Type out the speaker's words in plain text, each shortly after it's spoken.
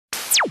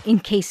in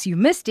case you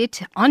missed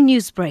it on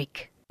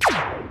Newsbreak.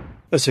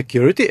 A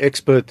security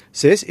expert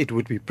says it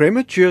would be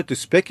premature to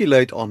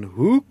speculate on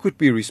who could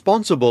be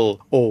responsible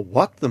or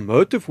what the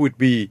motive would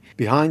be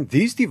behind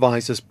these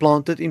devices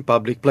planted in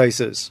public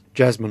places.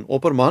 Jasmine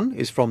Opperman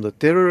is from the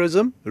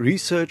Terrorism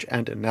Research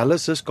and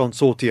Analysis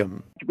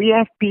Consortium. We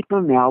have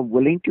people now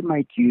willing to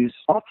make use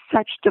of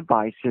such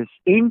devices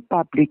in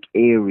public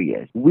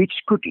areas, which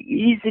could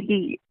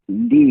easily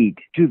lead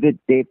to the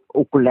death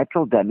or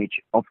collateral damage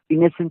of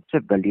innocent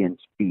civilians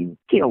being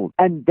killed.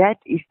 And that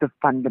is the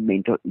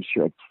fundamental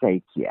issue at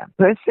stake here.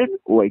 A person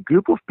or a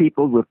group of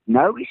people with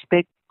no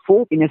respect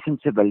for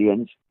innocent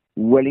civilians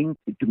willing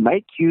to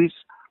make use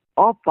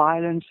of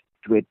violence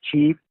to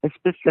achieve a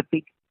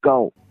specific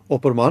goal.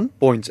 Opperman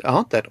points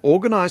out that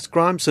organized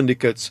crime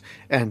syndicates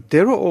and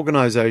terror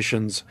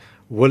organizations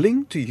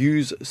willing to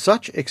use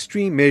such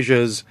extreme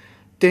measures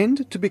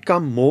tend to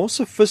become more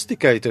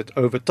sophisticated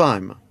over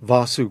time.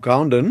 Vasu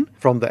Gounden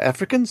from the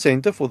African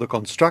Center for the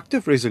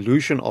Constructive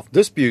Resolution of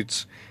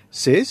Disputes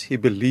says he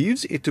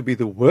believes it to be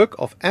the work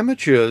of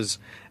amateurs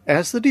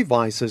as the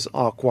devices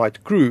are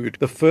quite crude.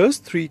 The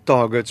first 3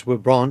 targets were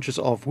branches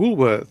of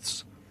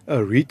Woolworths,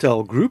 a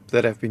retail group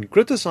that have been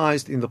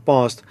criticized in the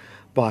past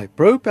by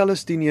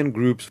pro-Palestinian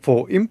groups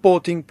for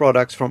importing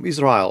products from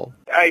Israel.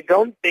 I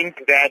don't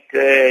think that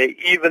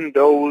even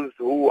those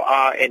who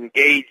are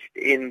engaged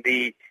in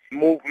the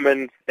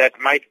movements that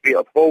might be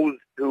opposed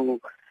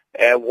to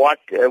what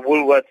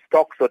Woolworths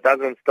stocks or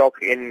doesn't stock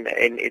in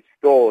its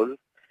stores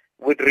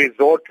would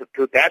resort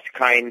to that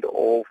kind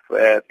of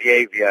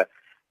behavior.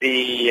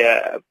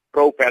 The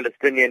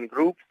pro-Palestinian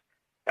groups,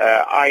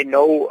 I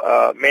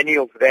know many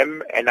of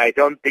them, and I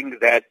don't think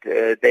that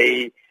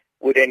they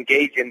would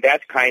engage in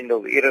that kind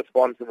of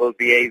irresponsible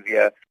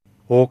behavior.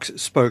 Hawks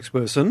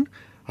spokesperson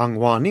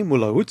Hangwani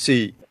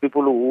Mulahutsi.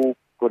 People who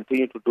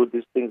continue to do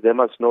these things, they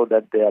must know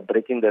that they are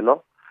breaking the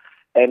law.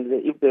 And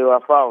if they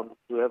are found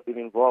to have been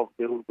involved,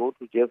 they will go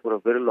to jail for a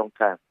very long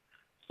time.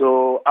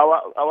 So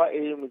our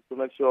aim is to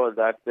make sure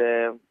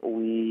that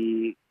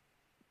we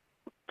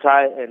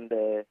try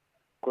and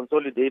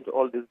consolidate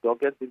all these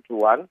dockets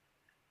into one.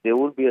 There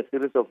will be a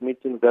series of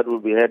meetings that will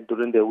be held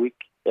during the week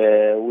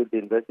with the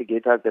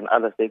investigators and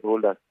other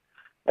stakeholders.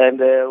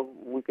 And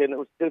we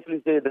can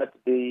safely say that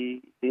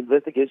the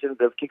investigations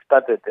have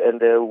kick-started,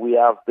 and we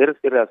are very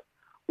serious.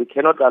 We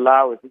cannot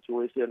allow a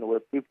situation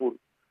where people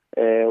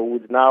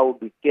would now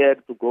be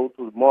scared to go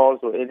to malls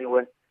or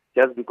anywhere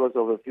just because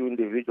of a few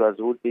individuals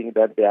who think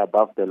that they are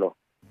above the law.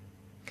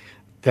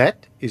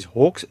 That is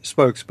Hawks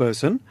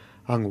spokesperson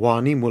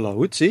Hangwani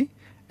Mulahutsi,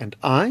 and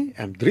I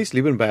am Dries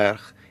Liebenberg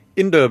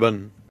in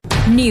Durban.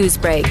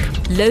 Newsbreak,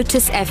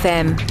 Lotus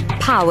FM,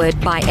 powered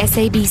by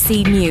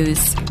SABC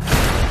News.